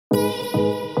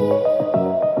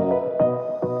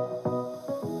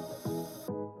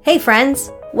Hey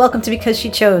friends, welcome to Because She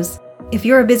Chose. If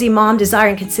you're a busy mom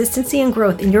desiring consistency and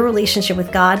growth in your relationship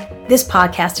with God, this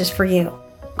podcast is for you.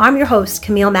 I'm your host,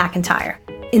 Camille McIntyre.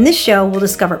 In this show, we'll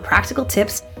discover practical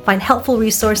tips, find helpful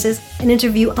resources, and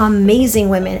interview amazing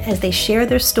women as they share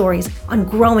their stories on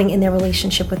growing in their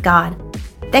relationship with God.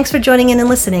 Thanks for joining in and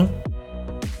listening.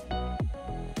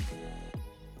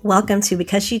 Welcome to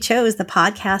Because She Chose, the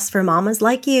podcast for mamas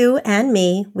like you and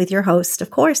me, with your host, of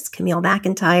course, Camille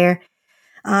McIntyre.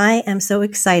 I am so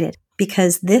excited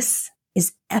because this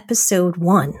is episode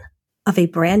 1 of a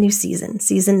brand new season,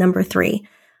 season number 3.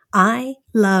 I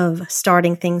love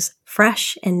starting things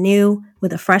fresh and new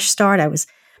with a fresh start. I was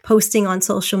posting on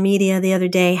social media the other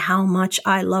day how much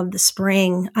I love the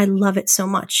spring. I love it so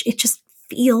much. It just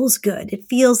feels good. It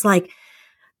feels like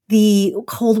the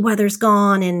cold weather's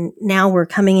gone and now we're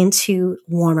coming into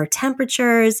warmer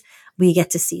temperatures. We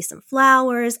get to see some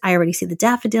flowers. I already see the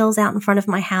daffodils out in front of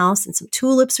my house, and some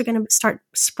tulips are going to start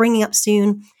springing up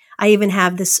soon. I even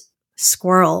have this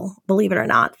squirrel, believe it or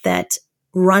not, that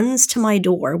runs to my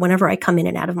door whenever I come in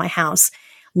and out of my house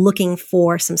looking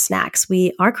for some snacks.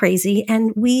 We are crazy,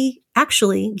 and we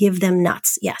actually give them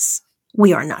nuts. Yes,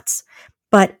 we are nuts,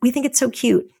 but we think it's so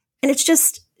cute. And it's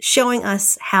just showing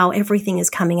us how everything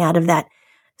is coming out of that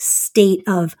state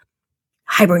of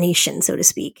hibernation, so to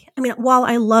speak. I mean, while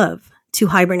I love to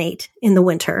hibernate in the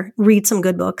winter, read some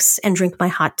good books and drink my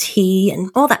hot tea and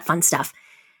all that fun stuff,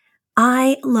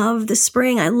 I love the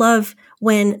spring. I love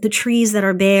when the trees that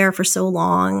are bare for so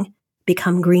long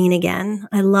become green again.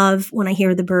 I love when I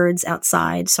hear the birds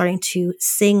outside starting to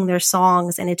sing their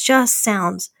songs, and it just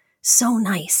sounds so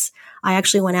nice. I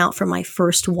actually went out for my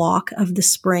first walk of the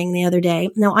spring the other day.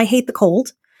 Now, I hate the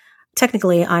cold.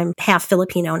 Technically, I'm half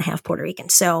Filipino and half Puerto Rican,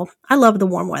 so I love the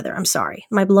warm weather. I'm sorry.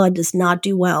 My blood does not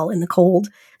do well in the cold,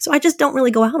 so I just don't really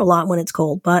go out a lot when it's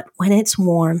cold. But when it's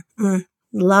warm,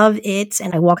 love it.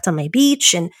 And I walked on my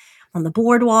beach and on the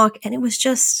boardwalk, and it was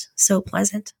just so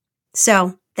pleasant.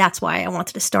 So that's why I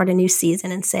wanted to start a new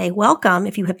season and say, welcome.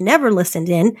 If you have never listened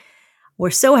in,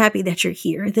 we're so happy that you're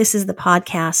here. This is the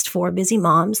podcast for busy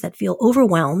moms that feel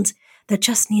overwhelmed, that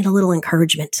just need a little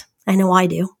encouragement. I know I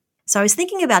do. So I was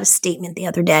thinking about a statement the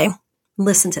other day.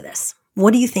 Listen to this.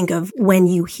 What do you think of when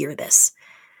you hear this?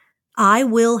 I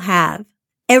will have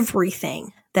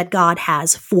everything that God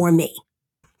has for me.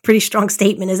 Pretty strong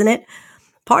statement, isn't it?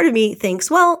 Part of me thinks,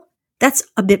 well, that's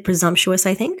a bit presumptuous,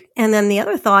 I think. And then the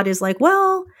other thought is like,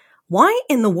 well, why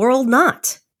in the world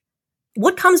not?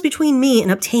 What comes between me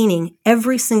and obtaining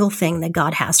every single thing that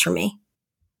God has for me?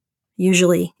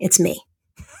 Usually it's me.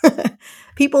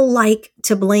 People like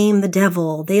to blame the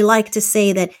devil. They like to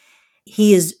say that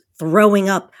he is throwing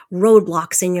up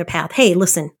roadblocks in your path. Hey,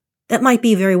 listen, that might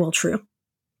be very well true.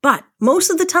 But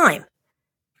most of the time,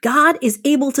 God is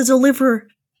able to deliver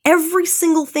every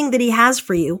single thing that he has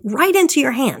for you right into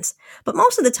your hands. But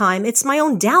most of the time, it's my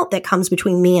own doubt that comes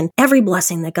between me and every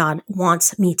blessing that God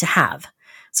wants me to have.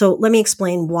 So let me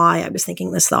explain why I was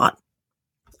thinking this thought.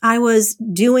 I was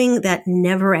doing that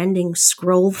never-ending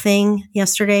scroll thing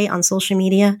yesterday on social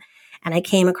media, and I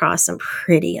came across some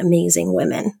pretty amazing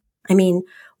women. I mean,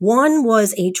 one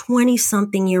was a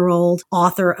 20-something-year-old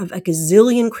author of a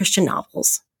gazillion Christian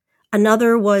novels.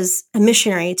 Another was a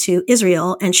missionary to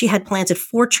Israel, and she had planted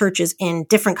 4 churches in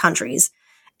different countries.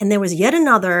 And there was yet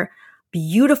another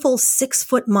beautiful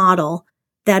 6-foot model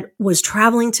that was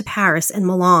traveling to Paris and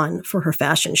Milan for her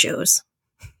fashion shows.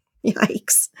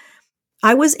 Yikes.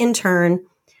 I was in turn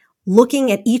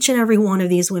looking at each and every one of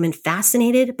these women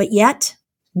fascinated, but yet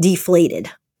deflated.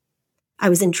 I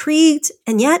was intrigued,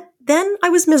 and yet then I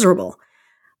was miserable.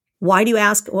 Why do you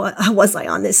ask? Was I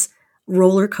on this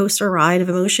roller coaster ride of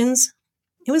emotions?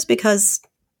 It was because,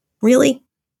 really,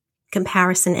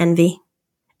 comparison envy.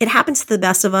 It happens to the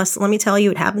best of us. Let me tell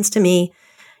you, it happens to me.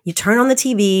 You turn on the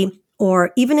TV,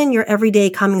 or even in your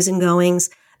everyday comings and goings,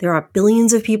 there are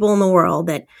billions of people in the world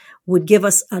that would give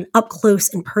us an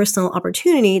up-close and personal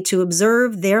opportunity to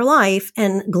observe their life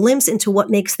and glimpse into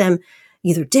what makes them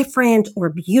either different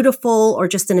or beautiful or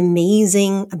just an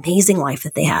amazing, amazing life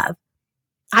that they have.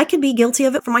 I could be guilty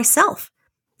of it for myself.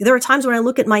 There are times when I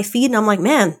look at my feed and I'm like,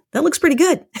 man, that looks pretty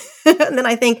good. And then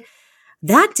I think,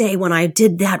 that day when I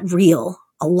did that reel,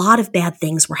 a lot of bad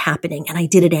things were happening and I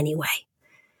did it anyway.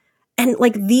 And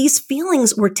like these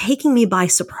feelings were taking me by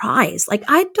surprise. Like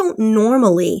I don't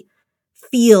normally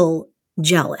feel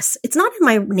jealous. It's not in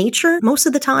my nature most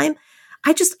of the time.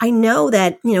 I know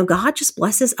that, God just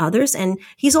blesses others and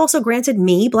he's also granted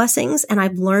me blessings, and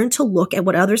I've learned to look at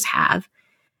what others have.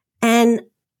 And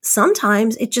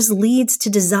sometimes it just leads to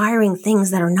desiring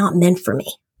things that are not meant for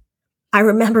me. I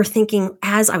remember thinking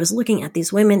as I was looking at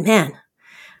these women, man,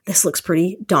 this looks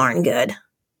pretty darn good.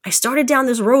 I started down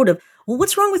this road of, well,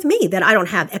 what's wrong with me that I don't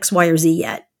have X, Y, or Z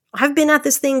yet? I've been at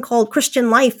this thing called Christian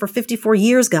life for 54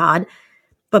 years, God.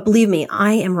 But believe me,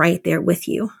 I am right there with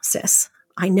you, sis.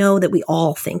 I know that we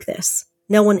all think this.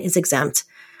 No one is exempt.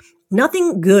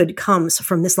 Nothing good comes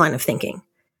from this line of thinking.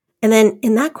 And then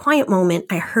in that quiet moment,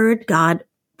 I heard God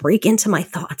break into my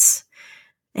thoughts.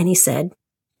 And he said,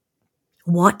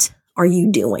 "What are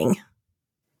you doing?"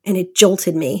 And it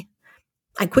jolted me.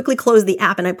 I quickly closed the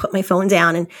app and I put my phone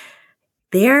down, and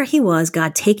there he was,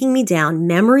 God taking me down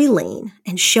memory lane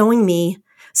and showing me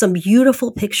some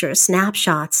beautiful pictures,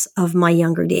 snapshots of my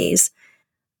younger days.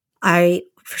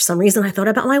 For some reason, I thought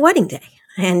about my wedding day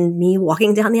and me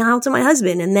walking down the aisle to my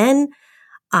husband. And then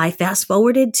I fast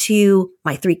forwarded to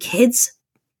my 3 kids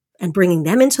and bringing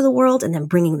them into the world and then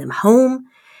bringing them home.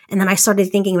 And then I started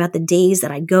thinking about the days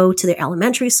that I'd go to their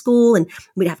elementary school and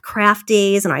we'd have craft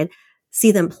days and I'd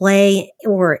see them play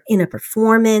or in a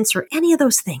performance or any of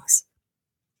those things.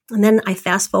 And then I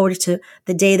fast forwarded to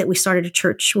the day that we started a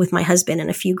church with my husband and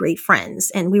a few great friends.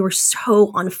 And we were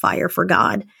so on fire for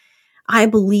God. I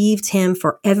believed him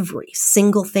for every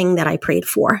single thing that I prayed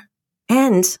for.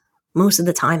 And most of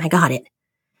the time I got it.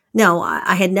 No,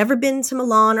 I had never been to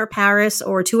Milan or Paris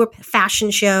or to a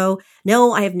fashion show.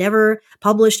 No, I have never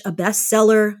published a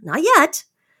bestseller. Not yet.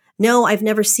 No, I've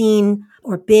never seen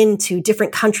or been to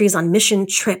different countries on mission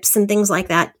trips and things like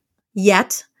that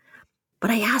yet. But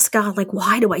I asked God,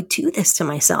 why do I do this to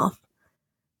myself?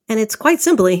 And it's quite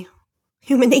simply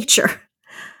human nature.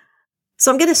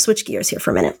 So I'm going to switch gears here for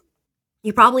a minute.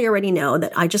 You probably already know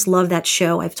that I just love that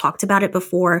show. I've talked about it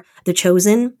before, The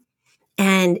Chosen.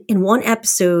 And in one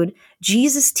episode,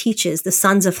 Jesus teaches the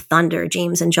sons of thunder,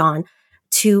 James and John,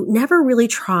 to never really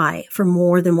try for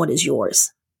more than what is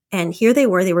yours. And here they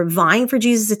were vying for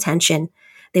Jesus' attention.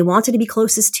 They wanted to be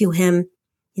closest to him.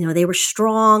 They were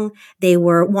strong. They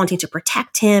were wanting to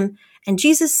protect him. And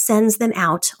Jesus sends them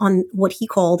out on what he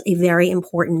called a very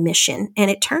important mission. And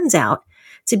it turns out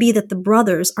to be that the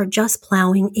brothers are just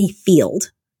plowing a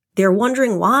field. They're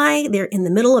wondering why they're in the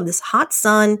middle of this hot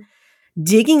sun,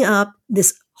 digging up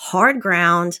this hard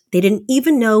ground. They didn't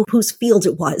even know whose field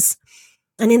it was.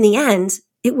 And in the end,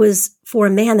 it was for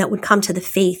a man that would come to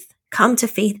faith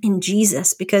in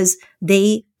Jesus because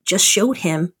they just showed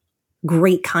him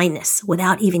great kindness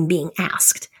without even being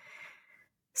asked.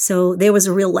 So there was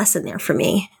a real lesson there for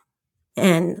me.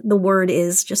 And the word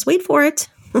is, just wait for it.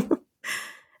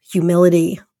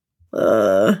 Humility.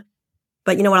 But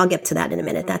you know what? I'll get to that in a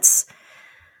minute. That's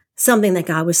something that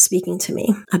God was speaking to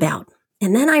me about.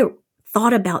 And then I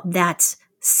thought about that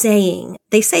saying.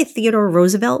 They say Theodore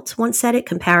Roosevelt once said it,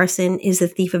 comparison is the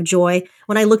thief of joy.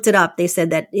 When I looked it up, they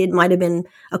said that it might have been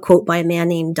a quote by a man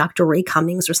named Dr. Ray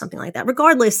Cummings or something like that.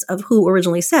 Regardless of who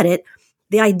originally said it,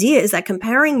 the idea is that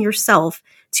comparing yourself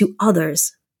to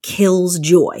others kills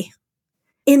joy.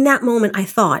 In that moment, I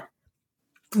thought,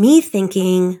 me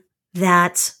thinking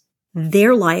that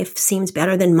their life seems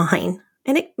better than mine,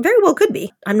 and it very well could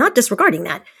be, I'm not disregarding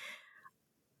that,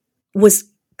 was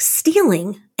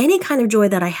stealing any kind of joy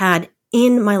that I had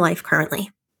in my life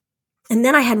currently. And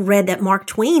then I had read that Mark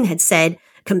Twain had said,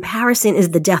 comparison is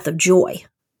the death of joy.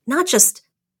 Not just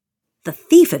the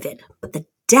thief of it, but the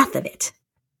death of it.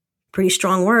 Pretty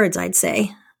strong words, I'd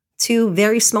say. 2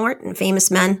 very smart and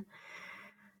famous men.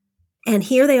 And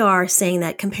here they are saying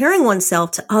that comparing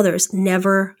oneself to others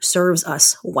never serves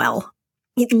us well.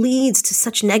 It leads to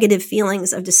such negative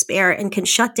feelings of despair and can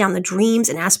shut down the dreams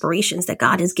and aspirations that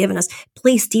God has given us,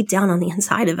 placed deep down on the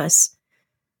inside of us.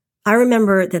 I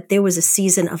remember that there was a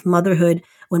season of motherhood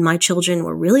when my children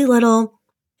were really little.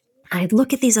 I'd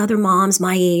look at these other moms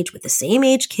my age with the same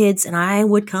age kids and I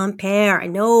would compare. I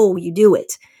know you do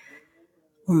it.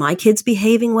 Were my kids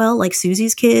behaving well like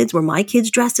Susie's kids? Were my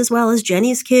kids dressed as well as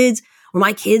Jenny's kids? Were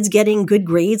my kids getting good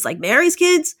grades like Mary's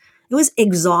kids? It was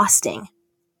exhausting.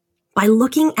 By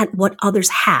looking at what others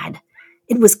had,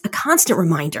 it was a constant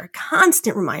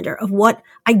reminder of what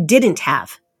I didn't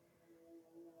have.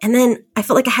 And then I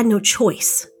felt like I had no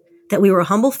choice, that we were a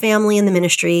humble family in the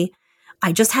ministry.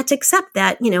 I just had to accept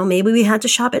that, maybe we had to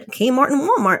shop at Kmart and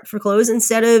Walmart for clothes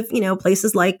instead of,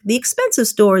 places like the expensive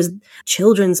stores,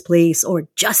 Children's Place or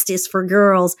Justice for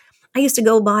Girls. I used to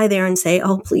go by there and say,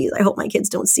 oh, please, I hope my kids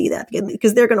don't see that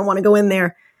because they're going to want to go in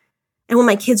there. And when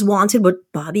my kids wanted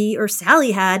what Bobby or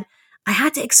Sally had, I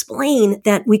had to explain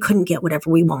that we couldn't get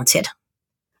whatever we wanted.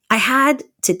 I had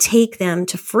to take them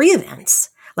to free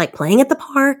events like playing at the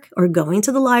park or going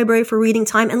to the library for reading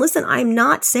time. And listen, I'm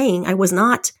not saying I was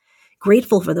not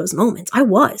grateful for those moments. I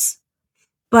was.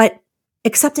 But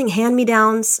accepting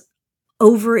hand-me-downs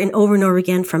over and over and over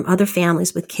again from other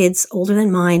families with kids older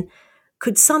than mine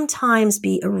could sometimes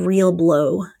be a real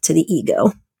blow to the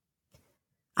ego.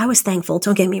 I was thankful,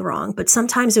 don't get me wrong, but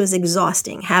sometimes it was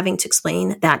exhausting having to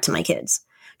explain that to my kids,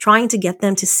 trying to get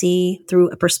them to see through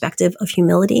a perspective of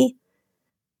humility.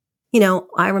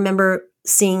 I remember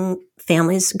seeing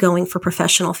families going for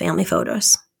professional family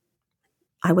photos.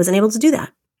 I wasn't able to do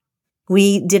that.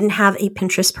 We didn't have a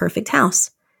Pinterest perfect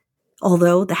house,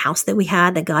 although the house that we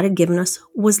had that God had given us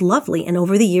was lovely. And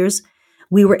over the years,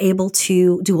 we were able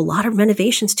to do a lot of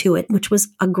renovations to it, which was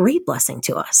a great blessing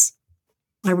to us.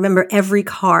 I remember every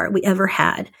car we ever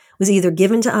had was either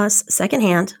given to us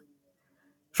secondhand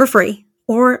for free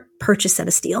or purchased at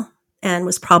a steal and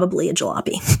was probably a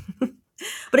jalopy.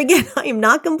 But again, I am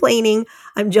not complaining.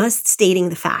 I'm just stating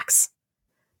the facts.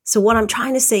 So what I'm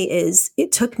trying to say is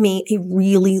it took me a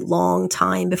really long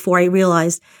time before I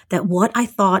realized that what I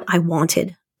thought I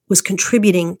wanted was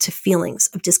contributing to feelings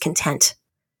of discontent.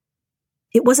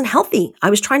 It wasn't healthy. I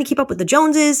was trying to keep up with the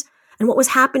Joneses. And what was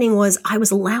happening was I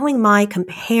was allowing my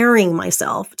comparing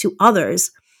myself to others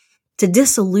to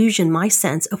disillusion my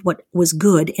sense of what was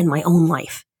good in my own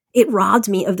life. It robbed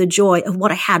me of the joy of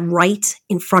what I had right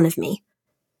in front of me.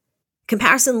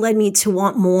 Comparison led me to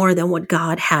want more than what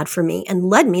God had for me and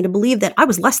led me to believe that I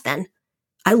was less than.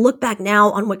 I look back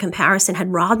now on what comparison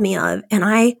had robbed me of, and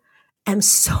I am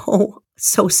so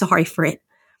sorry for it.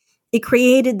 It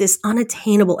created this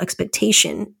unattainable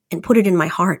expectation and put it in my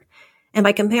heart. And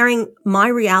by comparing my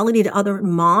reality to other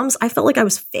moms, I felt like I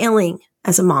was failing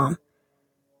as a mom.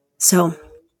 So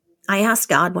I asked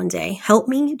God one day, help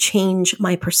me change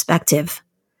my perspective,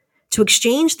 to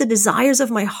exchange the desires of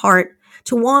my heart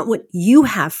to want what you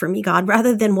have for me, God,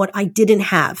 rather than what I didn't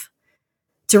have,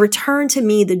 to return to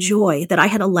me the joy that I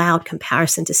had allowed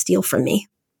comparison to steal from me.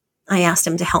 I asked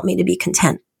him to help me to be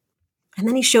content. And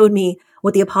then he showed me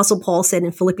what the Apostle Paul said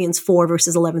in Philippians 4,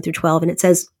 verses 11 through 12. And it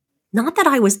says, not that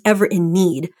I was ever in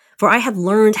need, for I have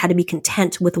learned how to be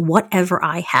content with whatever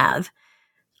I have.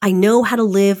 I know how to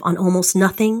live on almost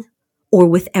nothing or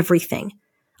with everything.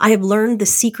 I have learned the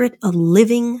secret of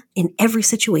living in every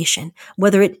situation,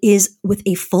 whether it is with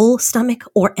a full stomach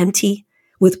or empty,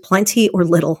 with plenty or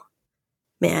little.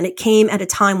 Man, it came at a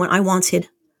time when I wanted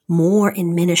more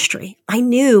in ministry. I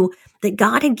knew that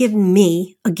God had given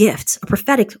me a gift, a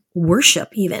prophetic worship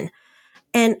even.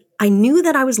 And I knew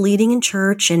that I was leading in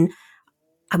church and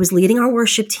I was leading our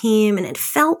worship team, and it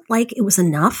felt like it was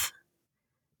enough.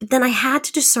 But then I had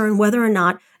to discern whether or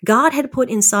not God had put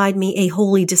inside me a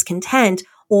holy discontent,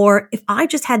 or if I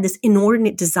just had this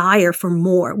inordinate desire for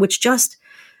more, which just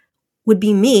would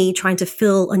be me trying to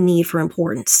fill a need for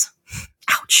importance.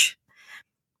 Ouch.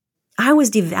 I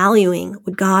was devaluing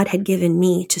what God had given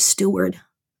me to steward.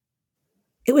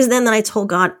 It was then that I told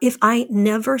God, if I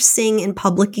never sing in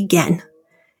public again,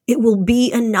 it will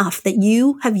be enough that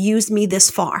you have used me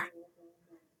this far.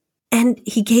 And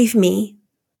he gave me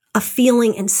a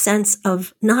feeling and sense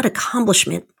of not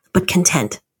accomplishment, but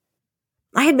content.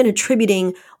 I had been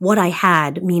attributing what I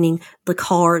had, meaning the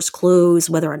cars, clothes,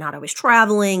 whether or not I was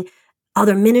traveling,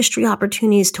 other ministry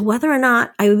opportunities, to whether or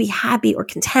not I would be happy or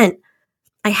content.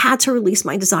 I had to release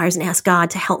my desires and ask God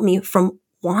to help me from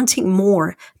wanting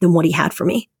more than what he had for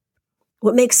me.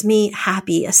 What makes me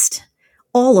happiest,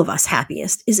 all of us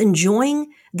happiest, is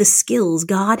enjoying the skills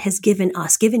God has given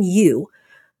us, given you,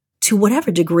 to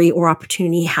whatever degree or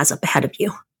opportunity he has up ahead of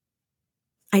you.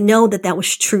 I know that that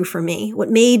was true for me. What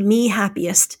made me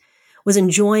happiest was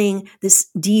enjoying this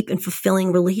deep and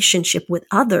fulfilling relationship with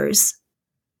others.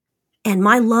 And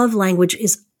my love language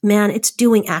is, man, it's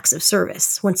doing acts of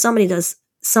service. When somebody does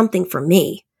something for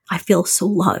me, I feel so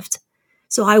loved.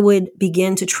 So I would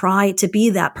begin to try to be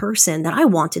that person that I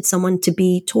wanted someone to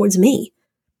be towards me.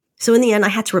 So in the end, I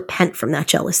had to repent from that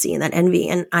jealousy and that envy.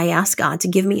 And I asked God to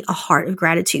give me a heart of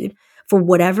gratitude for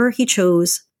whatever he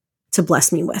chose to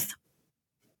bless me with.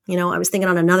 I was thinking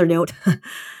on another note,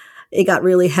 it got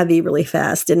really heavy really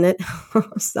fast, didn't it?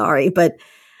 Sorry, but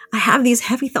I have these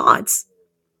heavy thoughts.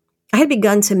 I had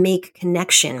begun to make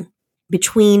connection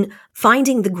between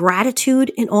finding the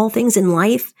gratitude in all things in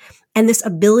life and this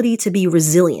ability to be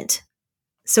resilient.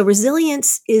 So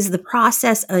resilience is the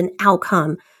process and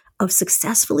outcome of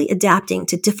successfully adapting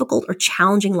to difficult or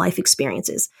challenging life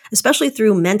experiences, especially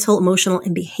through mental, emotional,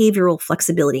 and behavioral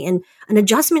flexibility and an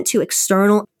adjustment to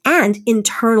external and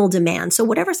internal demand. So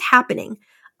whatever's happening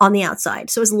on the outside.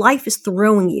 So as life is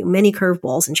throwing you many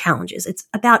curveballs and challenges, it's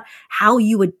about how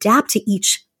you adapt to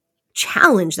each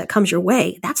challenge that comes your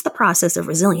way. That's the process of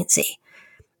resiliency.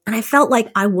 And I felt like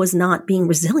I was not being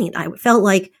resilient. I felt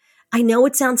like, I know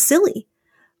it sounds silly,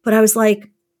 but I was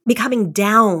like becoming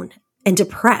down and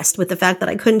depressed with the fact that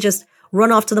I couldn't just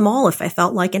run off to the mall if I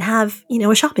felt like and have,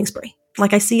 a shopping spree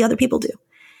like I see other people do.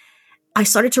 I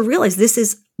started to realize this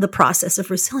is the process of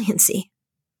resiliency.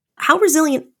 How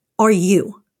resilient are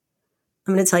you?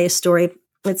 I'm going to tell you a story.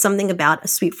 It's something about a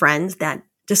sweet friend that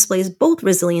displays both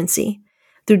resiliency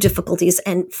through difficulties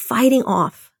and fighting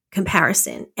off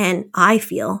comparison. And I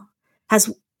feel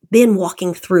has been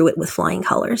walking through it with flying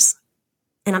colors.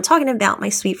 And I'm talking about my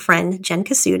sweet friend, Jen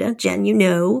Kasuda. Jen, you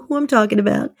know who I'm talking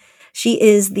about. She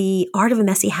is the Art of a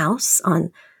Messy House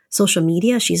on social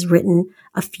media. She's written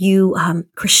a few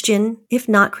Christian, if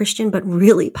not Christian, but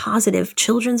really positive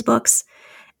children's books.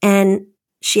 And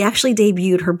she actually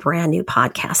debuted her brand new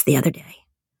podcast the other day.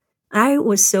 I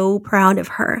was so proud of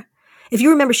her. If you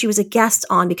remember, she was a guest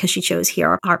on Because She Chose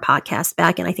here, our podcast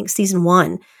back in, I think, season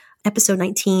 1, episode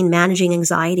 19, Managing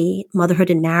Anxiety, Motherhood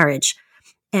and Marriage.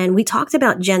 And we talked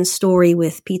about Jen's story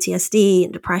with PTSD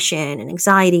and depression and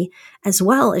anxiety, as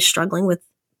well as struggling with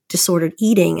disordered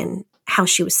eating and how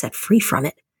she was set free from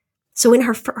it. So in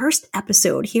her first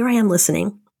episode, here I am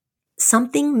listening,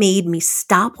 something made me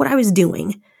stop what I was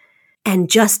doing and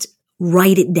just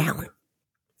write it down.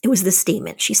 It was this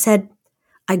statement. She said,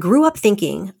 I grew up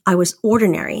thinking I was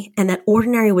ordinary and that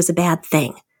ordinary was a bad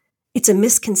thing. It's a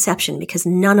misconception because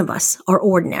none of us are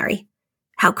ordinary.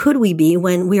 How could we be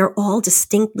when we are all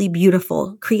distinctly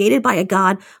beautiful, created by a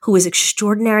God who is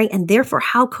extraordinary, and therefore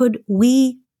how could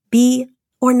we be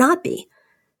or not be?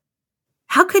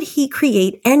 How could he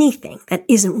create anything that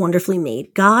isn't wonderfully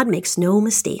made? God makes no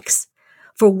mistakes.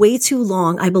 For way too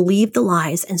long, I believed the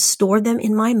lies and stored them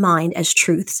in my mind as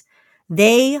truths.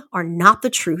 They are not the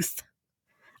truth.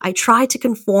 I tried to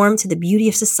conform to the beauty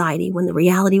of society when the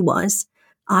reality was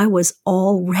I was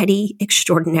already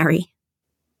extraordinary.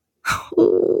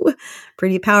 Ooh,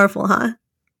 pretty powerful, huh?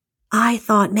 I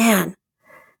thought, man,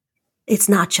 it's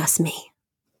not just me.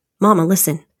 Mama,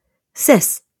 listen.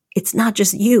 Sis, it's not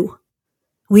just you.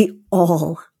 We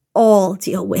all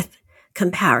deal with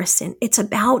comparison. It's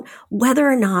about whether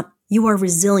or not you are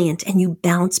resilient and you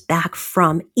bounce back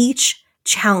from each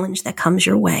challenge that comes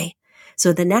your way.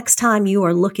 So the next time you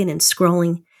are looking and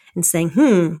scrolling and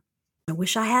saying, I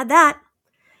wish I had that,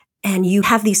 and you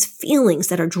have these feelings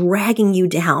that are dragging you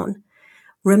down,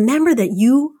 remember that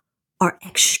you are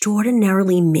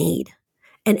extraordinarily made.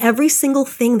 And every single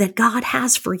thing that God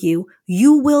has for you,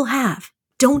 you will have.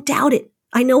 Don't doubt it.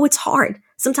 I know it's hard.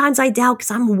 Sometimes I doubt because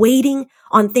I'm waiting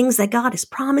on things that God has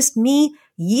promised me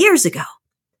years ago.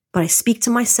 But I speak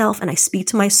to myself and I speak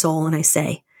to my soul and I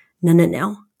say,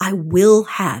 no. I will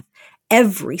have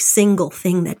every single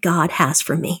thing that God has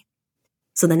for me.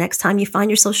 So the next time you find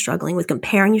yourself struggling with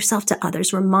comparing yourself to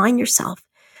others, remind yourself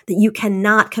that you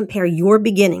cannot compare your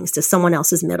beginnings to someone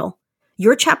else's middle.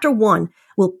 Your chapter 1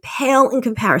 will pale in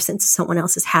comparison to someone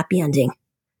else's happy ending.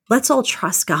 Let's all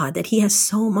trust God that he has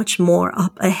so much more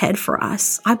up ahead for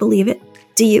us. I believe it.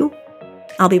 Do you?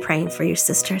 I'll be praying for you,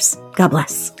 sisters. God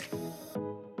bless.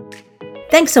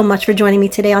 Thanks so much for joining me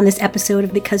today on this episode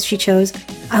of Because She Chose.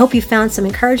 I hope you found some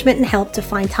encouragement and help to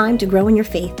find time to grow in your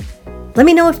faith. Let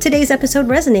me know if today's episode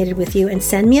resonated with you and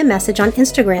send me a message on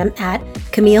Instagram at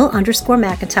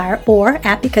Camille_McIntyre or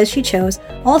at Because She Chose,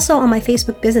 also on my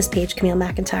Facebook business page, Camille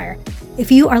McIntyre. If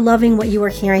you are loving what you are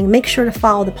hearing, make sure to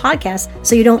follow the podcast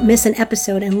so you don't miss an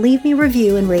episode and leave me a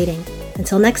review and rating.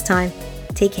 Until next time,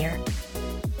 take care.